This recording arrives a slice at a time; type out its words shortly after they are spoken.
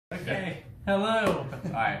Hello.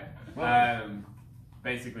 Alright.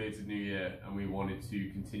 Basically, it's a new year, and we wanted to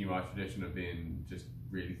continue our tradition of being just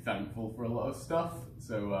really thankful for a lot of stuff.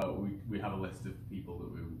 So we have a list of people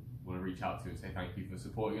that we want to reach out to and say thank you for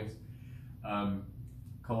supporting us.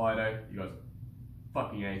 Collido, you guys are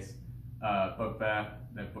fucking ace. Bugbear,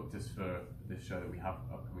 they've booked us for this show that we have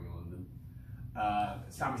upcoming in London.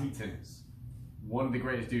 Sam Heatons, one of the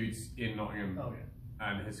greatest dudes in Nottingham,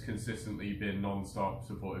 and has consistently been non-stop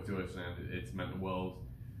supportive to us, and it's meant the world.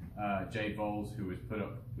 Jade Voles, who was put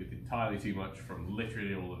up with entirely too much from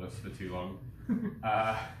literally all of us for too long.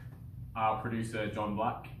 Our producer John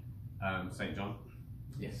Black, St. John.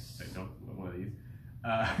 Yes. St. John, one of these.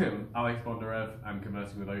 Alex Bondarev and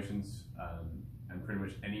Conversing with Oceans, and pretty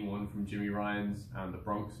much anyone from Jimmy Ryan's and the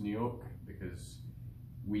Bronx, New York, because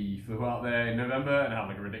we flew out there in November and had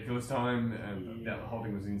like a ridiculous time, and the whole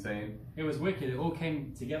thing was insane. It was wicked. It all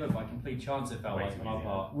came together by complete chance. It felt like on our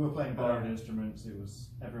part. We were playing borrowed instruments.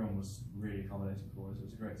 Everyone was really accommodating for us. It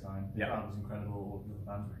was a great time. The crowd was incredible. All the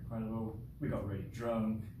bands were incredible. We got really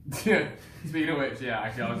drunk. Speaking of which,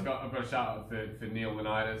 actually, I've got a shout out for Neil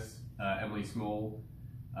Leonidas, Emily Small.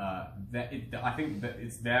 I think that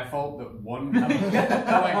it's their fault that one,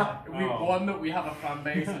 one that we have a fan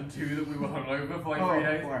base, and two that we were hungover for like 3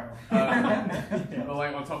 days. But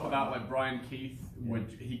like on top of that, like Brian Keith,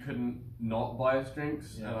 he couldn't not buy us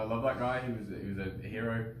drinks, and I love that guy. He was a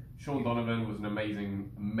hero. Sean Donovan was an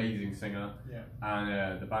amazing singer,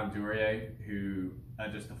 and the band Duryea, who are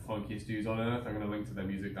just the funkiest dudes on earth. I'm going to link to their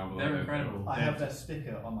music down below. They're incredible. I have their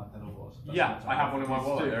sticker on my pedal board. I have one in my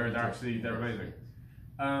wallet. They're amazing.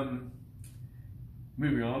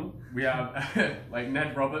 Moving on, we have like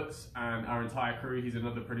Ned Roberts and our entire crew. He's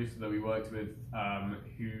another producer that we worked with,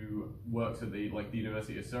 who works at the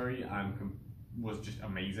University of Surrey, and was just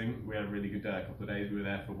amazing. We had a really good couple of days. We were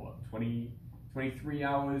there for what, 23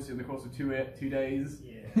 hours in the course of two days.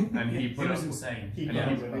 And he put was insane. He put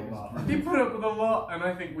up with a lot, and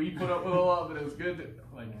I think we put up with a lot, but it was good.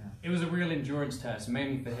 It was a real endurance test,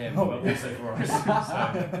 mainly for him, but also for us. So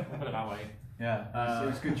put it that way. Yeah, it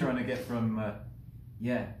was good trying to get from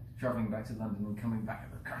travelling back to London and coming back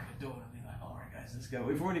at the crack of dawn and being like, all right guys, let's go.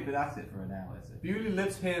 We've already been at it for an hour. So. Bewley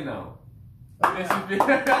lives here now. We'd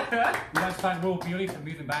like to thank Royal Bewley for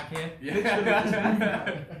moving back here. We'd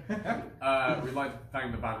like to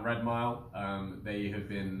thank the band Red Mile. They have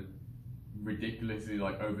been ridiculously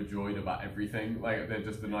overjoyed about everything. They're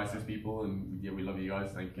just the nicest people, and we love you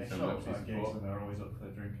guys. Thank you so much for your support. And they're always up for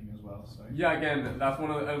drinking as well. So again, that's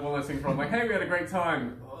one of those things where I'm like, hey, we had a great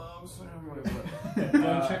time. Go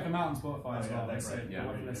check them out on Spotify as well.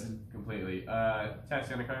 Listen. Completely. Tess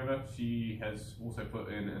Yannikova, she has also put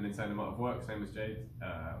in an insane amount of work, same as Jade.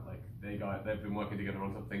 They've been working together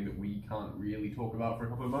on something that we can't really talk about for a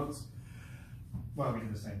couple of months. Well, we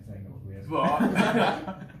did the same thing. It was weird.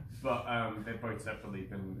 But they've both separately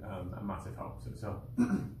been a massive help. So it's a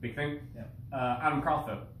big thing. Adam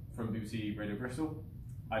Crowther from BBC Radio Bristol.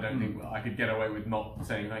 I don't think I could get away with not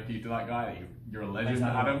saying thank you to that guy. You're a legend,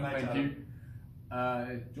 Adam. Thank you.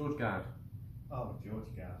 George Gadd. Oh,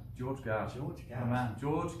 George Gadd. George Gadd. George Gadd. Oh, man.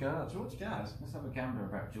 George Gadd. George Gadd. Let's have a gander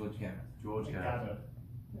about George Gadd. George Gadd.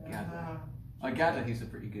 Gather. I gather he's a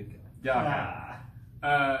pretty good guy.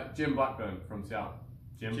 Jim Blackburn from Seattle.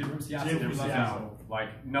 Jim from Seattle.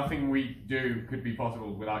 Nothing we do could be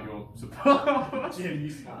possible without your support. Jim,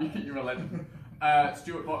 you're a legend.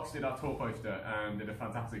 Stuart Fox did our tour poster and did a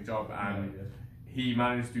fantastic job, and he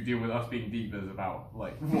managed to deal with us being divas about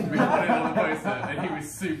what we wanted on the poster, and he was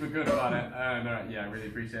super good about it. And I really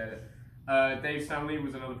appreciate it. Dave Stanley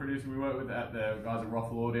was another producer we worked with at the guys at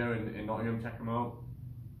Rothel Audio in Nottingham. Check them out.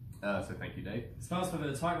 So thank you, Dave. So that was for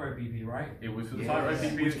the Tightrope EP, right? It was for the Tightrope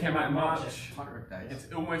EP, which came out in March. Tightrope days.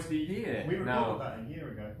 It's almost a year. We recorded that a year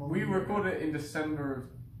ago. We recorded it in December of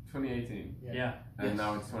 2018. And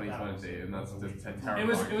now it's 2020, and that's just terrifying.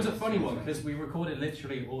 It was a funny one because we recorded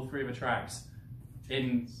literally all 3 of the tracks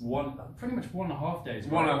in pretty much 1.5 days.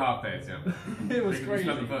 Right? 1.5 days, It was crazy. We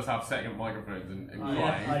spent the first half setting up microphones and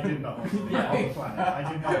crying. I did not want to leave on the planet.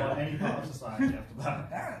 I did not want any part of society after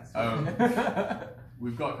that.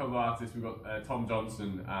 We've got a couple of artists. We've got Tom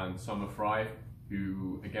Johnson and Summer Fry,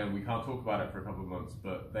 who, again, we can't talk about it for a couple of months,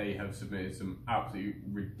 but they have submitted some absolutely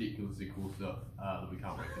ridiculously cool stuff that we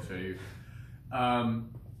can't wait to show you.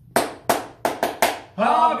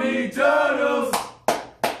 Harvey Turtles!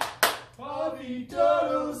 Harvey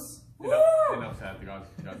Turtles! Enough said, the guy's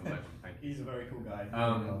a legend, thank you. He's a very cool guy.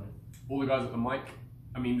 All the guys at the mic.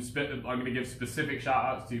 I'm going to give specific shout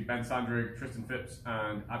outs to Ben Sandrig, Tristan Phipps,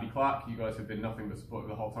 and Abby Clark. You guys have been nothing but supportive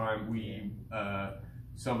the whole time. We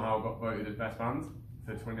somehow got voted as best band.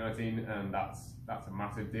 for 2019, and that's a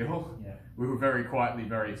massive deal. Yeah. We were very quietly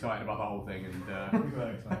very excited about the whole thing, and We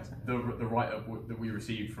were excited. the write up that we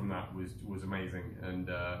received from that was amazing and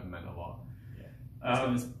meant a lot.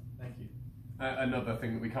 Yeah. Thank you. Another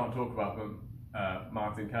thing that we can't talk about, but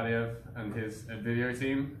Martin Kaliev and his video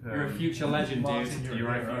team. You're a future legend, Martin, dude. you're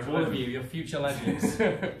a future All of legend. you, you're future legends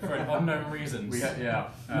for unknown reasons.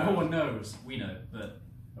 No one knows. We know, but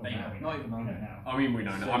Oh, they now know. we Not even We know mine. now. I mean, we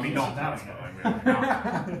know. I mean, not Now that we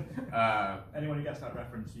know. time. Anyone who gets that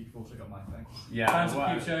reference, you've also got my thanks. Yeah. Fans well,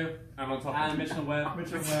 of Cube Show and on top and of Mitchell Webb.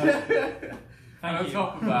 Mitchell, and Thank on you.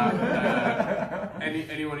 top of that,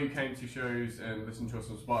 anyone who came to shows and listened to us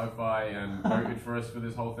on Spotify and voted for us for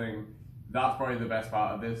this whole thing, that's probably the best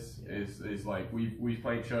part of this. Is like we've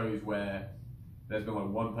played shows where there's been like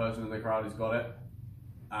one person in the crowd who's got it,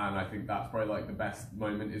 and I think that's probably like the best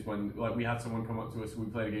moment is when like we had someone come up to us. We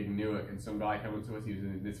played a gig in Newark, and some guy came up to us. He was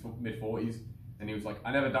in his mid-40s, and he was like,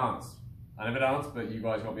 "I never dance, but you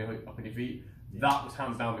guys got me up on your feet." Yeah. That was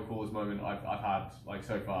hands down the coolest moment I've had like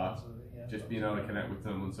so far. Absolutely, yeah. Just being able to connect with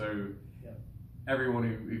them, and so Yeah. everyone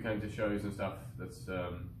who came to shows and stuff, that's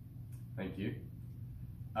thank you.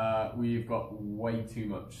 We've got way too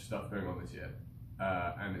much stuff going on this year,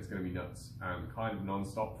 and it's going to be nuts and kind of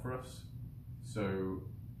non-stop for us. So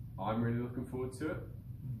I'm really looking forward to it.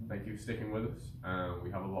 Thank you for sticking with us. We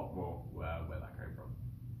have a lot more where that came from.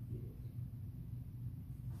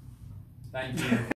 Thank you.